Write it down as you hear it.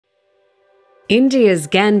India's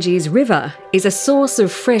Ganges River is a source of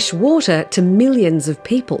fresh water to millions of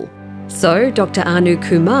people. So Dr Anu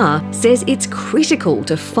Kumar says it's critical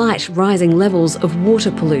to fight rising levels of water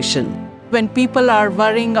pollution. When people are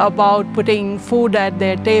worrying about putting food at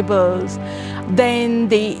their tables, then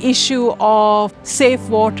the issue of safe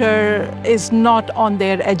water is not on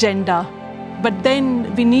their agenda. But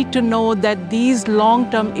then we need to know that these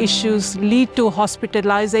long-term issues lead to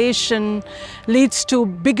hospitalization, leads to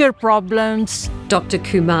bigger problems. Dr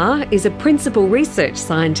Kumar is a principal research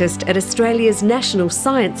scientist at Australia's national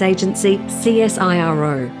science agency,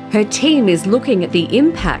 CSIRO. Her team is looking at the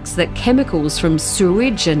impacts that chemicals from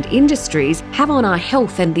sewage and industries have on our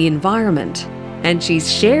health and the environment. And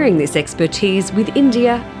she's sharing this expertise with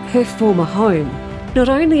India, her former home. Not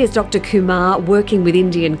only is Dr Kumar working with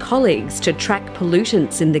Indian colleagues to track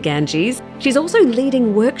pollutants in the Ganges, she's also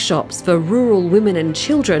leading workshops for rural women and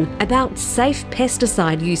children about safe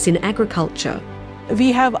pesticide use in agriculture.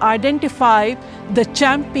 We have identified the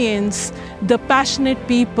champions, the passionate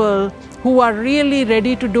people who are really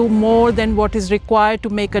ready to do more than what is required to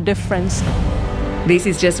make a difference. This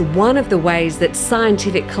is just one of the ways that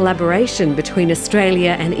scientific collaboration between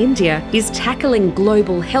Australia and India is tackling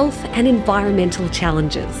global health and environmental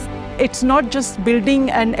challenges. It's not just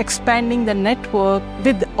building and expanding the network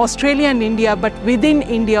with Australia and India, but within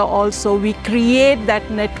India also we create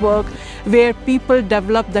that network where people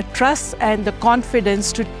develop the trust and the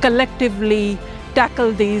confidence to collectively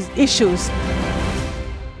tackle these issues.